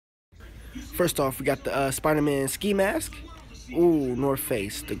First off, we got the Spider-Man ski mask. Ooh, North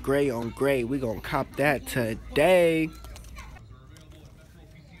Face, the gray on gray. We gonna cop that today.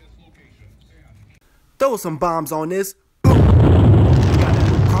 Throw some bombs on this. Boom. We got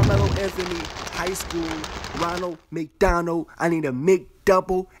a Carmelo Anthony, high school, Ronald McDonald. I need a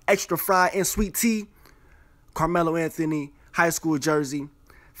McDouble, extra fry and sweet tea. Carmelo Anthony, high school jersey.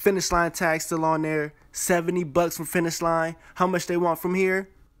 Finish line tag still on there. $70 from finish line. How much they want from here?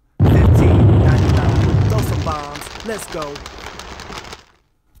 $15.99. Throw some bombs. Let's go.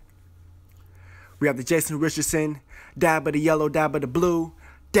 We have the Jason Richardson. Dab of the yellow, dab of the blue.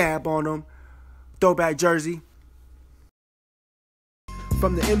 Dab on them. Throwback jersey.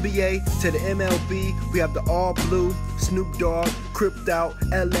 From the NBA to the MLB, we have the all blue, Snoop Dogg, Cripped Out,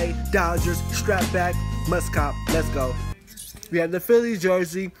 LA Dodgers, strap back, must cop, let's go. We have the Phillies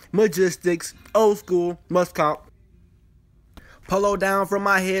jersey, Majesticks, old school, must cop. Polo down from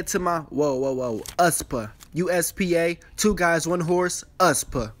my head to my, whoa, USPA, USPA, 2 guys, 1 horse,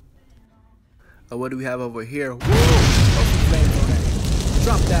 USPA. What do we have over here? Woo!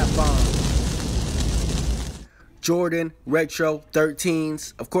 Drop that bomb. Jordan, retro,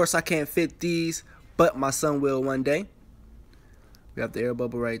 13's. Of course, I can't fit these, but my son will one day. We have the air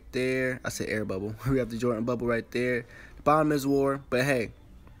bubble right there. I said air bubble. We have the Jordan bubble right there. The bottom is war, but hey,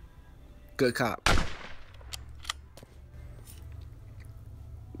 good cop.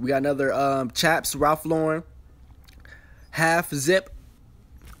 We got another Chaps, Ralph Lauren. Half zip,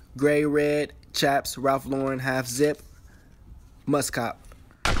 gray, red, Chaps, Ralph Lauren, half zip. Must cop.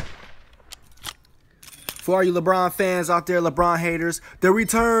 For all you LeBron fans out there, LeBron haters, the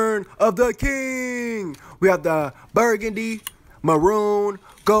return of the king. We have the burgundy, maroon,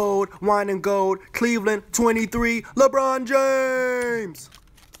 gold, wine and gold, Cleveland 23, LeBron James.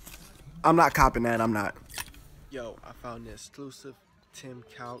 I'm not copping that, I'm not. Yo, I found the exclusive Tim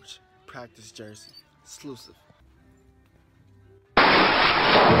Couch practice jersey. Exclusive.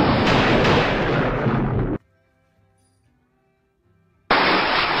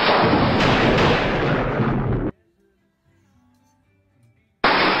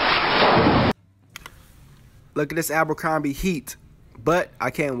 Look at this Abercrombie Heat, but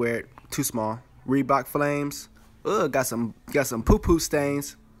I can't wear it. Too small. Reebok Flames. Ugh, got some poo-poo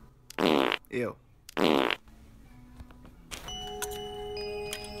stains. Ew.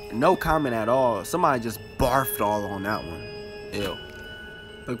 No comment at all. Somebody just barfed all on that one. Ew.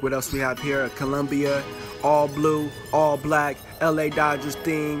 Look what else we have here. Columbia, all blue, all black, LA Dodgers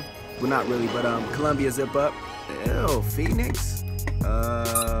theme. Well, not really, but Columbia zip up. Ew, Phoenix?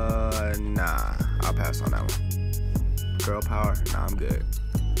 Nah. I'll pass on that one. Girl power? Nah, I'm good.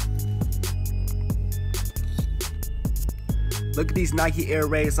 Look at these Nike Air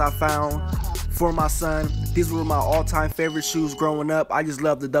Rays I found for my son. These were my all-time favorite shoes growing up. I just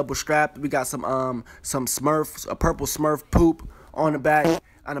love the double strap. We got some Smurfs, a purple Smurf poop on the back,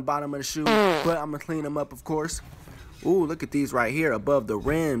 on the bottom of the shoe. But I'm gonna clean them up, of course. Ooh, look at these right here above the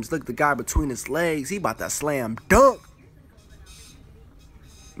rims. Look at the guy between his legs. He about to slam dunk.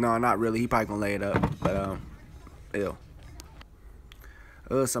 No, not really. He probably gonna lay it up, but ew.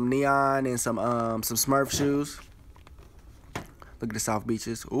 Some neon and some Smurf shoes. Look at the South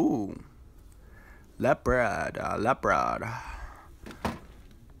Beaches. Ooh, leopard. Let's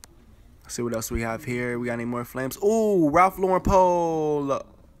see what else we have here. We got any more flames? Ooh, Ralph Lauren pole,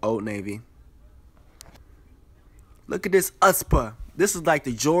 Old Navy. Look at this USPA. This is like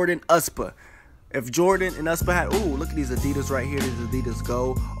the Jordan USPA. If Jordan and USPA had, ooh, look at these Adidas right here. These Adidas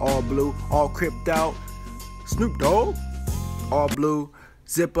Go, all blue, all cripped out. Snoop Dogg, all blue,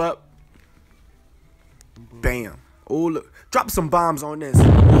 zip up. Bam. Ooh, look, drop some bombs on this.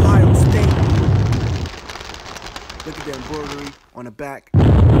 Ohio State. Look at the embroidery on the back.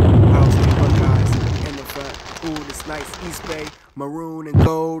 Ohio State Buckeyes in the front. Ooh, this nice East Bay, maroon and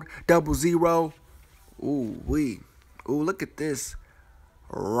gold, 00. Ooh, wee. Ooh, look at this.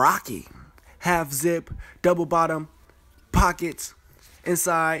 Rocky. Half zip, double bottom, pockets,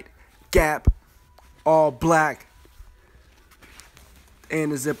 inside, Gap, all black,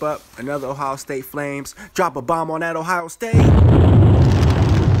 and the zip up. Another Ohio State Flames. Drop a bomb on that Ohio State. And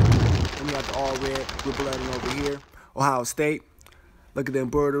we got the all red with blooding over here. Ohio State. Look at the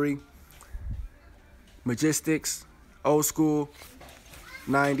embroidery. Majesticks, old school,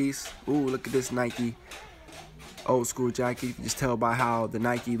 90s. Ooh, look at this Nike. Old school jacket. You can just tell by how the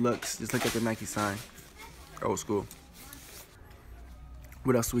Nike looks. Just look at the Nike sign. Old school.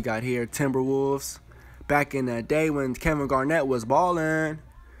 What else we got here? Timberwolves. Back in the day when Kevin Garnett was balling.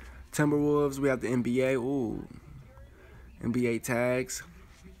 Timberwolves. We have the NBA. Ooh. NBA tags.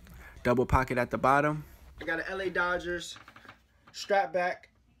 Double pocket at the bottom. I got an LA Dodgers. Strap back.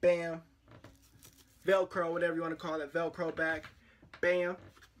 Bam. Velcro, whatever you want to call it, Velcro back. Bam.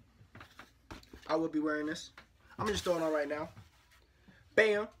 I will be wearing this. I'm just throwing it on right now.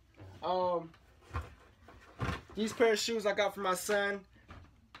 Bam. These pair of shoes I got for my son.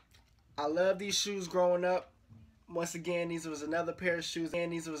 I love these shoes growing up. Once again, these was another pair of shoes.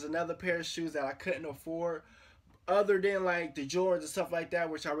 And these was another pair of shoes that I couldn't afford. Other than like the Jordans and stuff like that,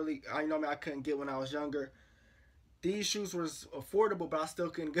 which I couldn't get when I was younger. These shoes was affordable, but I still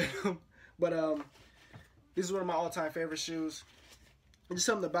couldn't get them. But this is one of my all-time favorite shoes. And just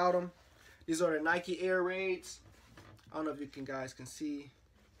something about them. These are the Nike Air Raids. I don't know if you guys can see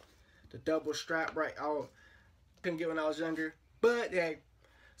the double strap right out. Couldn't get when I was younger. But hey,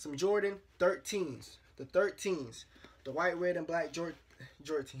 some Jordan 13's. The 13's. The white, red, and black Jordans.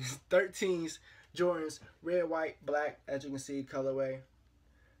 13's Jordans. Red, white, black. As you can see, colorway.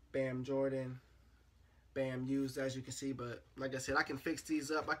 Bam, Jordan. Bam, used, as you can see. But like I said, I can fix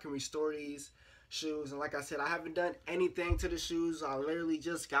these up. I can restore these shoes. And like I said, I haven't done anything to the shoes. I literally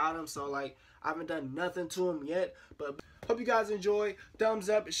just got them. So like, I haven't done nothing to them yet. But hope you guys enjoy. Thumbs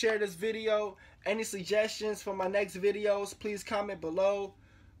up. Share this video. Any suggestions for my next videos, please comment below.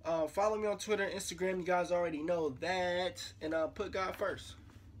 Follow me on Twitter and Instagram. You guys already know that. And put God first.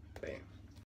 Bam.